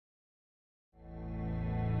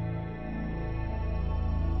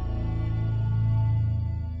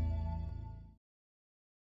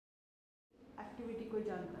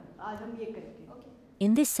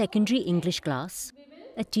In this secondary English class,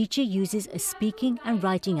 a teacher uses a speaking and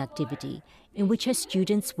writing activity in which her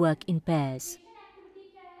students work in pairs.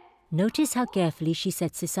 Notice how carefully she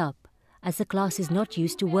sets this up, as the class is not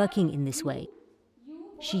used to working in this way.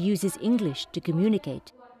 She uses English to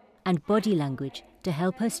communicate and body language to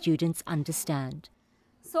help her students understand.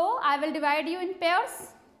 So, I will divide you in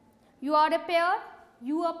pairs. You are a pair,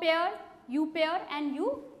 you a pair, you pair, and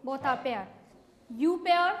you both are pair. You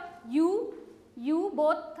pair, you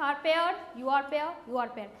both are paired, you are pair, you are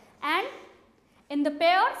pair. And in the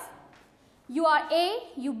pairs, you are A,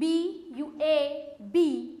 you B, you A,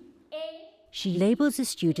 B, A. She labels the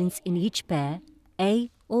students in each pair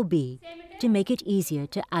A or B to make it easier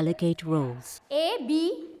to allocate roles. A,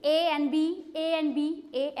 B, A and B, A and B,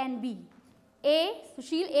 A and B. A,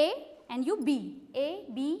 Sushil A, and you B. A,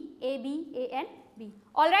 B, A, B, A and B.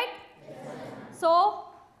 All right? Yes. So,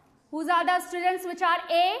 whose are the students which are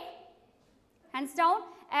A? Hands down.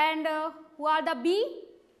 And who are the B?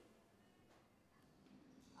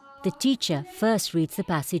 The teacher first reads the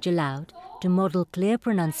passage aloud to model clear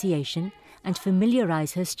pronunciation and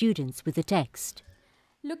familiarize her students with the text.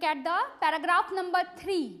 Look at the paragraph number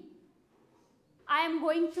 3. I am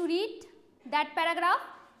going to read that paragraph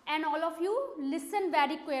and all of you listen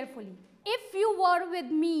very carefully. If you were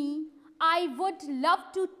with me, I would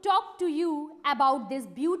love to talk to you about this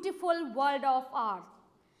beautiful world of art,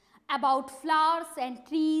 about flowers and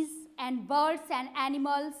trees and birds and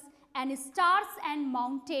animals and stars and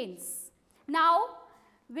mountains. Now,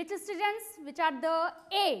 which students, which are the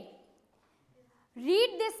A, read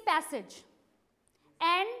this passage,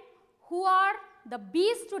 and who are the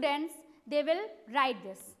B students, they will write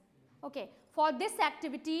this. Okay, for this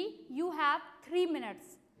activity, you have 3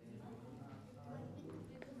 minutes.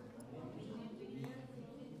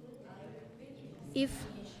 If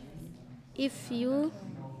you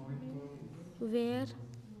were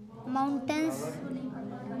mountains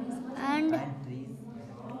and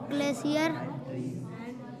glacier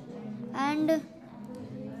and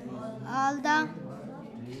all the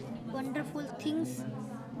wonderful things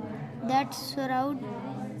that surround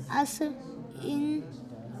us in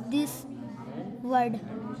this world.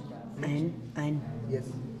 And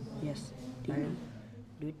yes.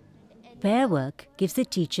 Pairwork gives the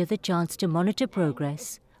teacher the chance to monitor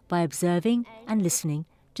progress by observing and listening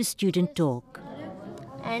to student talk.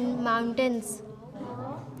 And mountains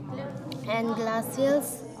and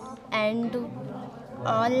glaciers and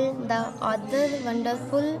all the other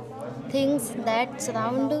wonderful things that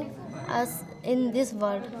surround us in this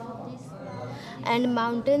world. And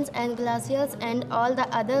mountains and glaciers and all the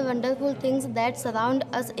other wonderful things that surround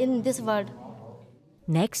us in this world.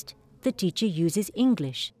 Next, the teacher uses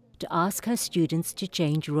English to ask her students to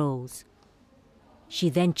change roles. She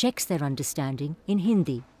then checks their understanding in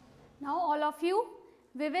Hindi. Now all of you,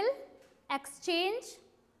 we will exchange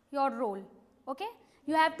your role. Okay?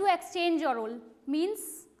 You have to exchange your role. Means,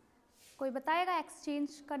 कोई बताएगा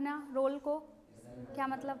exchange करना role को? क्या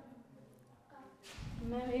मतलब?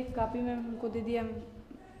 Ma'am एक copy में हमको दे दिया,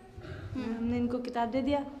 हमने इनको किताब दे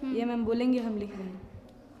दिया, ये मैम बोलेंगे हम लिख देंगे.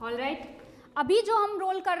 All right. अभी जो हम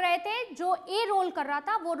रोल कर रहे थे, जो A रोल कर रहा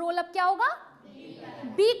था, वो रोल अब क्या होगा?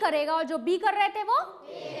 B करेगा, और जो B कर रहे थे वो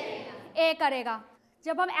A करेगा.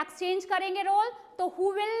 जब हम एक्सचेंज करेंगे रोल, तो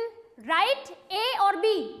who will write A or B?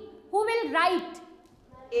 Who will write?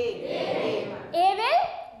 A will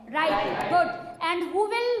write. Good. And who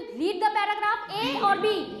will read the paragraph? A or B?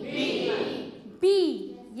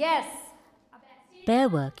 B. Yes.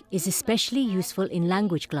 Pairwork is especially useful in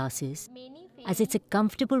language classes, as it's a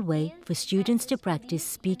comfortable way for students to practice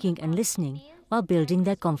speaking and listening while building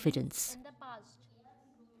their confidence.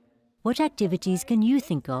 What activities can you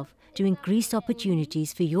think of to increase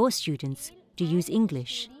opportunities for your students to use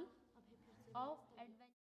English?